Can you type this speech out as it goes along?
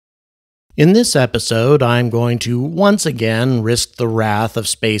In this episode, I'm going to once again risk the wrath of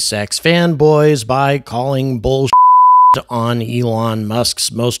SpaceX fanboys by calling bullshit on Elon Musk's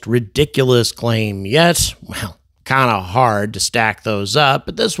most ridiculous claim yet. Well, kind of hard to stack those up,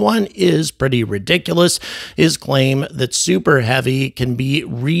 but this one is pretty ridiculous. His claim that Superheavy can be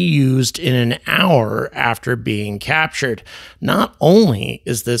reused in an hour after being captured. Not only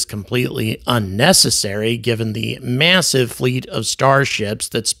is this completely unnecessary given the massive fleet of starships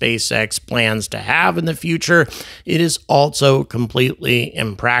that SpaceX plans to have in the future, it is also completely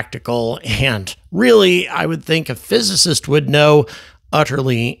impractical and really, I would think a physicist would know,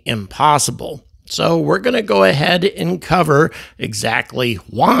 utterly impossible. So we're going to go ahead and cover exactly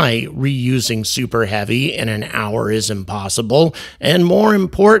why reusing Superheavy in an hour is impossible. And more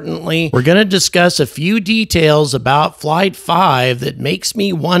importantly, we're going to discuss a few details about Flight 5 that makes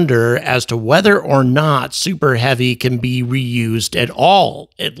me wonder as to whether or not Superheavy can be reused at all,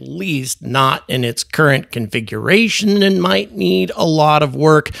 at least not in its current configuration, and might need a lot of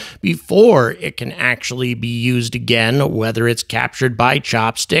work before it can actually be used again, whether it's captured by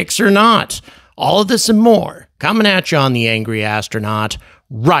chopsticks or not. All of this and more coming at you on The Angry Astronaut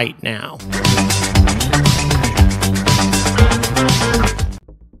right now.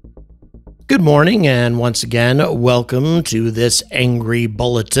 Good morning, and once again, welcome to this angry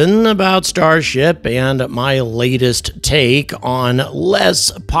bulletin about Starship and my latest take on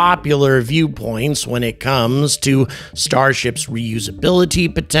less popular viewpoints when it comes to Starship's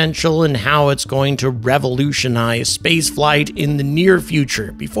reusability potential and how it's going to revolutionize spaceflight in the near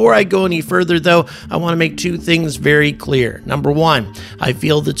future. Before I go any further, though, I want to make two things very clear. Number one, I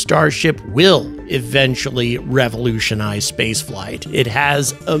feel that Starship will eventually revolutionize spaceflight. It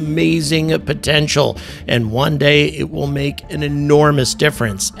has amazing potential, and one day it will make an enormous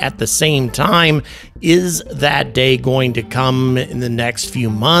difference. At the same time, is that day going to come in the next few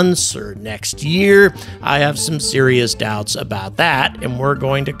months or next year? I have some serious doubts about that, and we're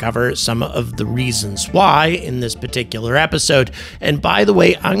going to cover some of the reasons why in this particular episode. And by the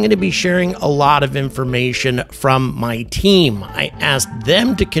way, I'm going to be sharing a lot of information from my team. I asked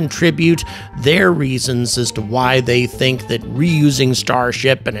them to contribute their reasons as to why they think that reusing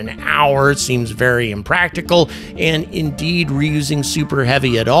Starship in an hour seems very impractical, and indeed reusing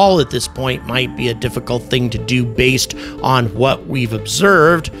Superheavy at all at this point might be a difficult thing to do based on what we've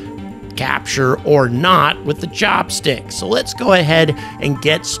observed, capture or not, with the chopstick. So let's go ahead and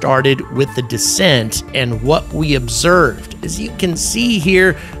get started with the descent and what we observed. As you can see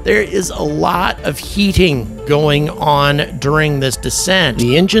here, there is a lot of heating going on during this descent.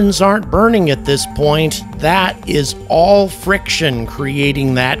 The engines aren't burning at this point. That is all friction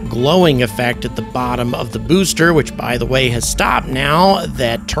creating that glowing effect at the bottom of the booster, which by the way has stopped now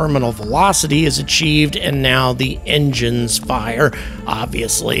that terminal velocity is achieved and now the engines fire.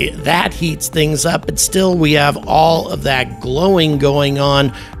 Obviously, that heats things up, but still we have all of that glowing going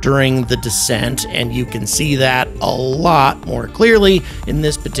on during the descent, and you can see that a lot more clearly in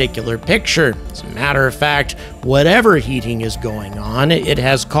this particular picture. As a matter of fact, whatever heating is going on, it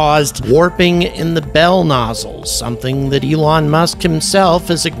has caused warping in the bell nozzles, something that Elon Musk himself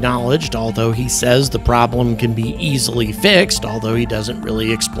has acknowledged, although he says the problem can be easily fixed, although he doesn't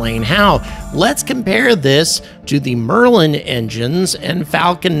really explain how. Let's compare this to the Merlin engines and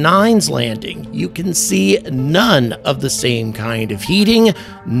Falcon 9's landing. You can see none of the same kind of heating,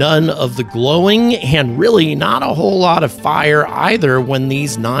 none of the glowing, and really not a whole lot of fire either when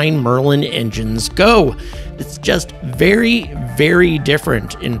these 9 Merlin engines go. It's just very, very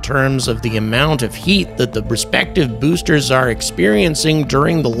different in terms of the amount of heat that the respective boosters are experiencing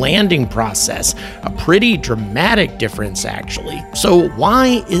during the landing process. A pretty dramatic difference, actually. So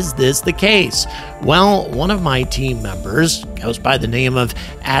why is this the case? Well, one of my team members goes by the name of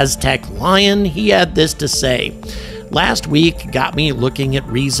Aztec Lion. He had this to say. Last week got me looking at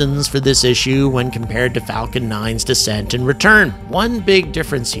reasons for this issue when compared to Falcon 9's descent and return. One big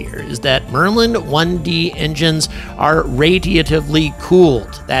difference here is that Merlin 1D engines are radiatively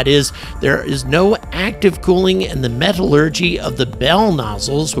cooled. That is, there is no active cooling in the metallurgy of the bell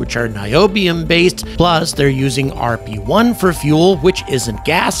nozzles, which are niobium-based, plus they're using RP1 for fuel, which isn't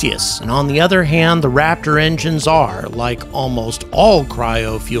gaseous. And on the other hand, the Raptor engines are, like almost all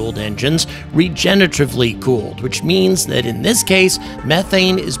cryo-fueled engines, regeneratively cooled, which means that in this case,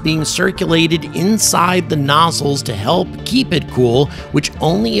 methane is being circulated inside the nozzles to help keep it cool, which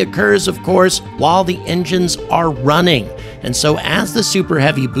only occurs, of course, while the engines are running. And so as the Super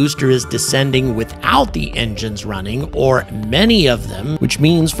Heavy booster is descending without the engines running, or many of them, which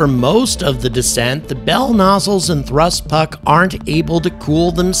means for most of the descent, the bell nozzles and thrust puck aren't able to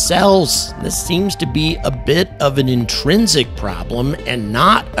cool themselves. This seems to be a bit of an intrinsic problem and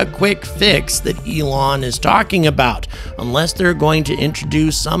not a quick fix that Elon is talking about, unless they're going to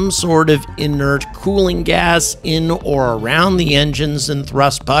introduce some sort of inert cooling gas in or around the engines and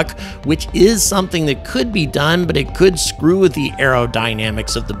thrust puck, which is something that could be done, but it could screw with the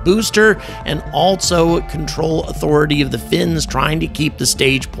aerodynamics of the booster and also control authority of the fins trying to keep the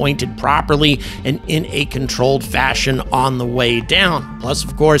stage pointed properly and in a controlled fashion on the way down. Plus,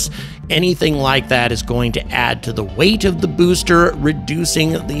 of course, anything like that is going to add to the weight of the booster,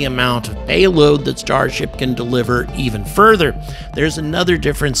 reducing the amount of payload that Starship can deliver even further. There's another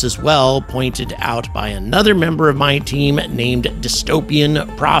difference as well, pointed out by another member of my team named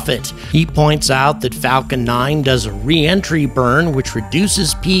Dystopian Prophet. He points out that Falcon 9 does a re-entry burn, which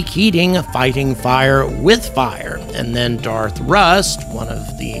reduces peak heating, fighting fire with fire. And then Darth Rust, one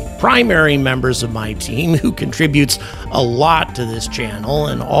of the primary members of my team who contributes a lot to this channel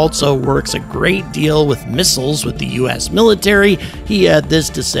and also works a great deal with missiles with the US military, he had this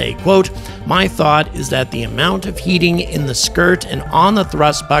to say, quote, "My thought is that the amount of heating in the skirt and on the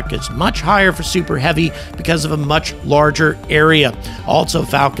thrust puck is much higher for Super Heavy because of a much larger area. Also,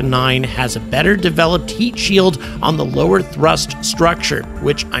 Falcon 9 has a better developed heat shield on the lower thrust structure,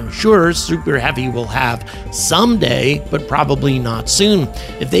 which I'm sure Super Heavy will have someday, but probably not soon.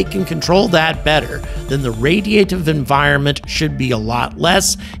 If they can control that better, then the radiative environment should be a lot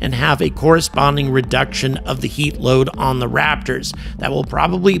less and have a corresponding reduction of the heat load on the Raptors. That will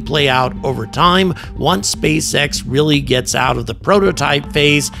probably play out over time once SpaceX really gets out of the prototype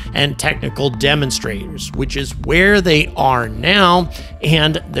phase and technical demonstrators, which is where they are now,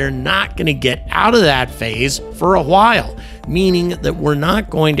 and they're not going to get out of that phase for a while, meaning that we're not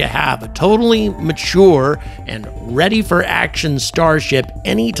going to have a totally mature and ready for action Starship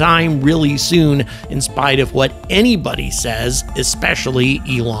anytime really soon, in spite of what anybody says, especially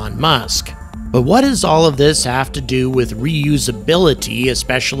Elon Musk. But what does all of this have to do with reusability,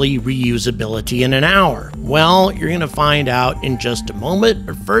 especially reusability in an hour? Well, you're going to find out in just a moment.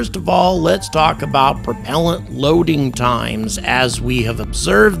 But first of all, let's talk about propellant loading times as we have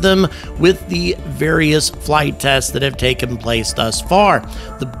observed them with the various flight tests that have taken place thus far.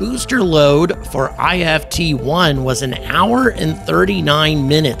 The booster load for IFT-1 was an hour and 39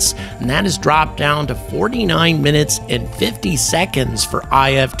 minutes, and that has dropped down to 49 minutes and 50 seconds for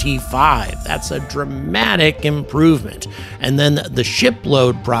IFT-5. That's a dramatic improvement. And then the ship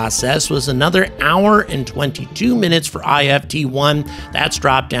load process was another hour and 22 minutes for IFT-1. That's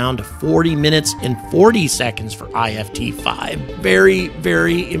dropped down to 40 minutes and 40 seconds for IFT-5. Very,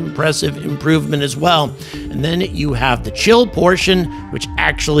 very impressive improvement as well. And then you have the chill portion, which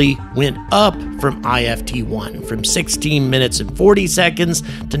actually went up from IFT-1 from 16 minutes and 40 seconds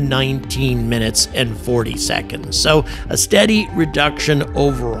to 19 minutes and 40 seconds. So a steady reduction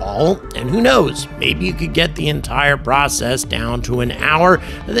overall. And who knows, maybe you could get the entire process down to an hour.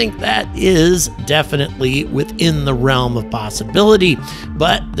 I think that is definitely within the realm of possibility,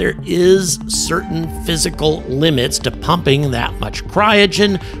 but there is certain physical limits to pumping that much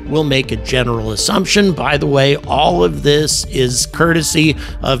cryogen. We'll make a general assumption. By the way, all of this is courtesy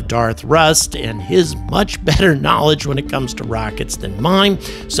of Darth Rust and his much better knowledge when it comes to rockets than mine.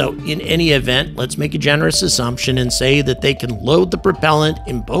 So in any event, let's make a generous assumption and say that they can load the propellant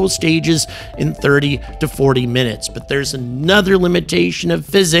in both stages in 30 to 40 minutes. But there's another limitation of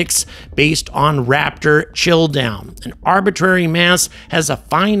physics based on Raptor chill down. An arbitrary mass has a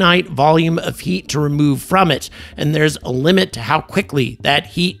finite volume of heat to remove from it, and there's a limit to how quickly that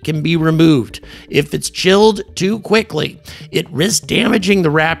heat can be removed. If it's chilled too quickly, it risks damaging the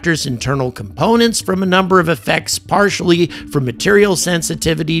Raptor's internal components from a number of effects, partially from material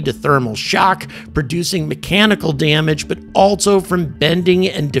sensitivity to thermal shock, producing mechanical damage, but also from bending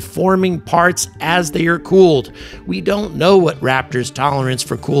and deforming parts as they are cooled. We don't know what Raptor's tolerance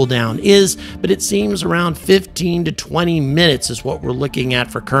for cooldown is, but it seems around 15 to 20 minutes is what we're looking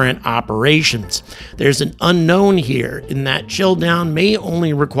at for current operations. There's an unknown here in that chill down may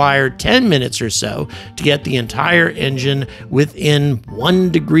only require 10 minutes or so to get the entire engine within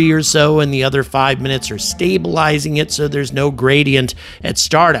 1 degree or so, and the other 5 minutes are stabilizing it so there's no gradient at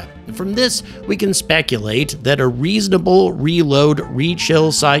startup. From this, we can speculate that a reasonable reload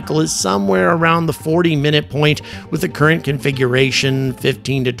rechill cycle is somewhere around the 40-minute point, with the current configuration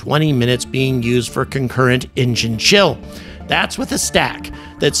 15 to 20 minutes being used for concurrent engine chill. That's with a stack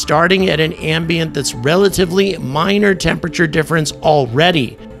that's starting at an ambient that's relatively minor temperature difference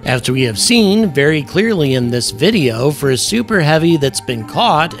already. As we have seen very clearly in this video, for a Super Heavy that's been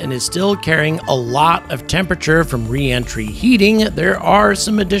caught and is still carrying a lot of temperature from re-entry heating, there are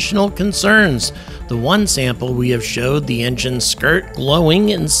some additional concerns. The one sample we have showed the engine skirt glowing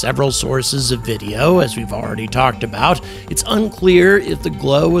in several sources of video, as we've already talked about. It's unclear if the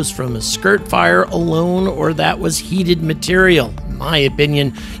glow was from a skirt fire alone or that was heated material. In my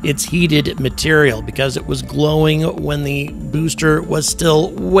opinion, it's heated material because it was glowing when the booster was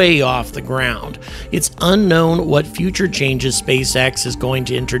still way off the ground. It's unknown what future changes SpaceX is going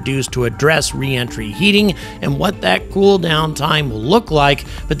to introduce to address re-entry heating and what that cool down time will look like,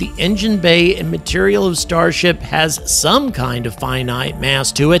 but the engine bay and material of Starship has some kind of finite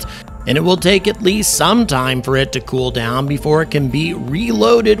mass to it, and it will take at least some time for it to cool down before it can be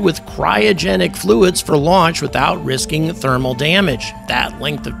reloaded with cryogenic fluids for launch without risking thermal damage. That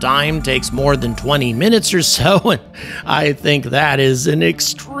length of time takes more than 20 minutes or so, and I think that is an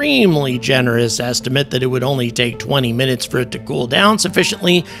extremely generous estimate that it would only take 20 minutes for it to cool down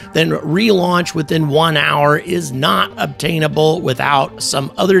sufficiently. Then relaunch within 1 hour is not obtainable without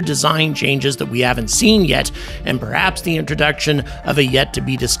some other design changes that we haven't seen yet, and perhaps the introduction of a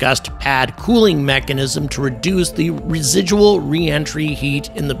yet-to-be-discussed pad cooling mechanism to reduce the residual re-entry heat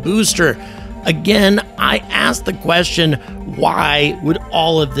in the booster. Again, I ask the question, why would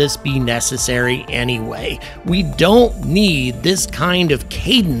all of this be necessary anyway? We don't need this kind of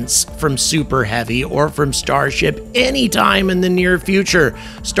cadence from Super Heavy or from Starship anytime in the near future.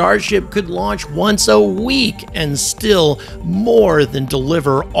 Starship could launch once a week and still more than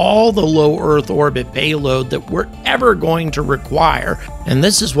deliver all the low Earth orbit payload that we're ever going to require. And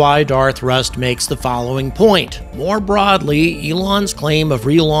this is why Darth Rust makes the following point. More broadly, Elon's claim of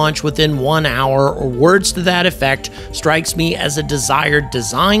relaunch within 1 hour or words to that effect strikes me as a desired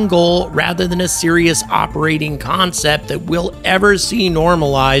design goal rather than a serious operating concept that we'll ever see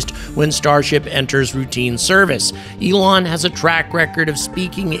normalized when Starship enters routine service. Elon has a track record of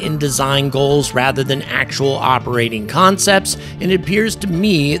speaking in design goals rather than actual operating concepts, and it appears to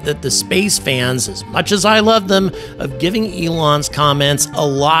me that the space fans, as much as I love them, of giving Elon's comments a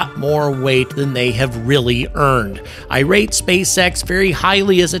lot more weight than they have really earned. I rate SpaceX very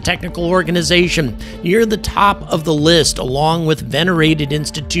highly as a technical organization, near the top of the list along with venerated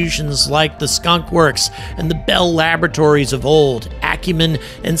institutions like the Skunk Works and the Bell Laboratories of old, acumen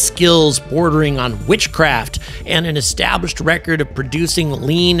and skills bordering on witchcraft, and an established record of producing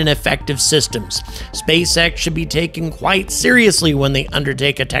lean and effective systems. SpaceX should be taken quite seriously when they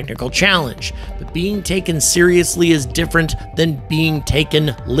undertake a technical challenge, but being taken seriously is different than being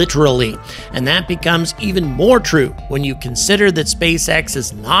taken literally, and that becomes even more true when you consider that SpaceX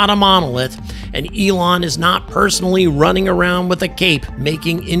is not a monolith and Elon is not personally running around with a cape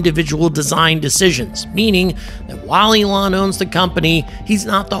making individual design decisions, meaning that while Elon owns the company, he's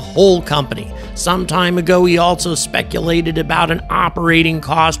not the whole company. Some time ago, he also speculated about an operating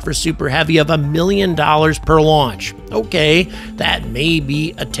cost for Super Heavy of $1 million per launch. Okay, that may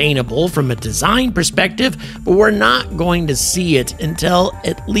be attainable from a design perspective, but we're not going to see it until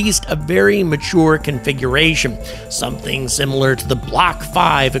at least a very mature configuration, something similar to the Block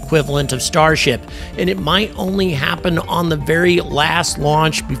 5 equivalent of Starship, and it might only happen on the very last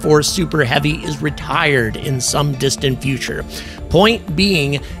launch before Super Heavy is retired in some distant future. Point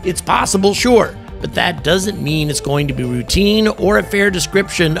being, it's possible, sure, but that doesn't mean it's going to be routine or a fair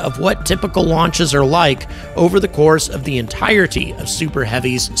description of what typical launches are like over the course of the entirety of Super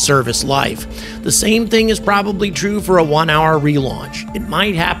Heavy's service life. The same thing is probably true for a 1 hour relaunch. It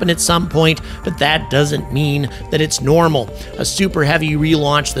might happen at some point, but that doesn't mean that it's normal. A Super Heavy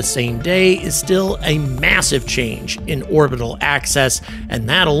relaunch the same day is still a massive change in orbital access, and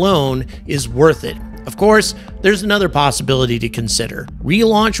that alone is worth it. Of course, there's another possibility to consider.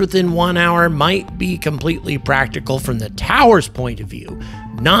 Relaunch within 1 hour might be completely practical from the tower's point of view,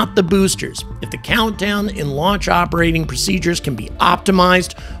 not the boosters. If the countdown and launch operating procedures can be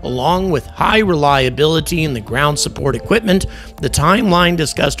optimized, along with high reliability in the ground support equipment, the timeline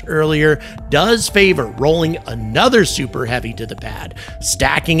discussed earlier does favor rolling another Super Heavy to the pad,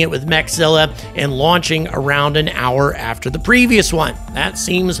 stacking it with Mechzilla, and launching around an hour after the previous one. That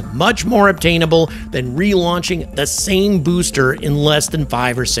seems much more obtainable than relaunching the same booster in less than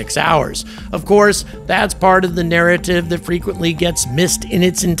 5 or 6 hours. Of course, that's part of the narrative that frequently gets missed in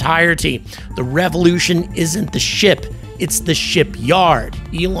its entirety. The revolution isn't the ship, it's the shipyard.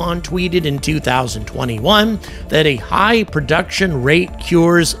 Elon tweeted in 2021 that a high production rate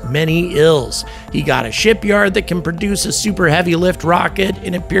cures many ills. He got a shipyard that can produce a super heavy lift rocket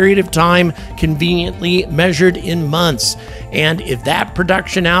in a period of time conveniently measured in months. And if that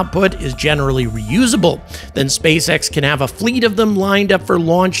production output is generally reusable, then SpaceX can have a fleet of them lined up for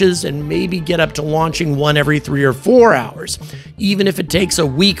launches and maybe get up to launching one every 3 or 4 hours. Even if it takes a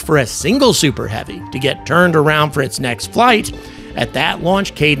week for a single Super Heavy to get turned around for its next flight, at that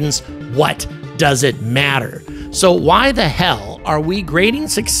launch cadence, what does it matter? So why the hell are we grading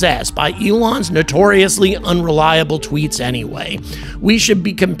success by Elon's notoriously unreliable tweets anyway? We should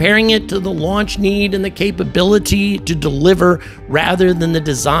be comparing it to the launch need and the capability to deliver rather than the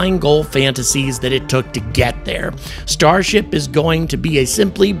design goal fantasies that it took to get there. Starship is going to be a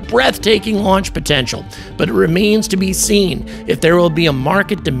simply breathtaking launch potential, but it remains to be seen if there will be a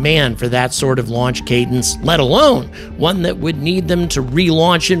market demand for that sort of launch cadence, let alone one that would need them to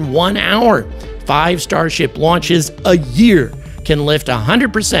relaunch in 1 hour. 5 Starship launches a year can lift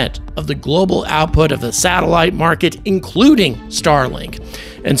 100% of the global output of the satellite market, including Starlink.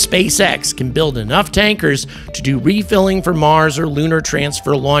 And SpaceX can build enough tankers to do refilling for Mars or lunar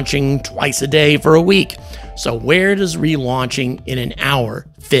transfer launching twice a day for a week. So where does relaunching in an hour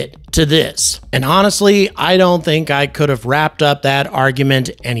fit to this? And honestly, I don't think I could have wrapped up that argument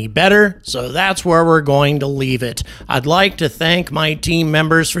any better, so that's where we're going to leave it. I'd like to thank my team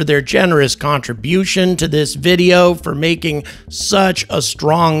members for their generous contribution to this video, for making such a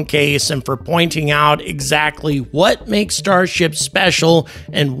strong case, and for pointing out exactly what makes Starship special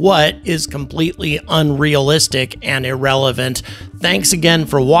and what is completely unrealistic and irrelevant. Thanks again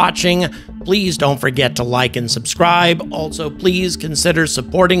for watching. Please don't forget to like and subscribe. Also, please consider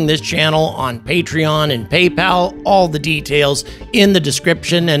supporting this channel on Patreon and PayPal. All the details in the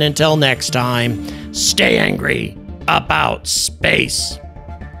description. And until next time, stay angry about space.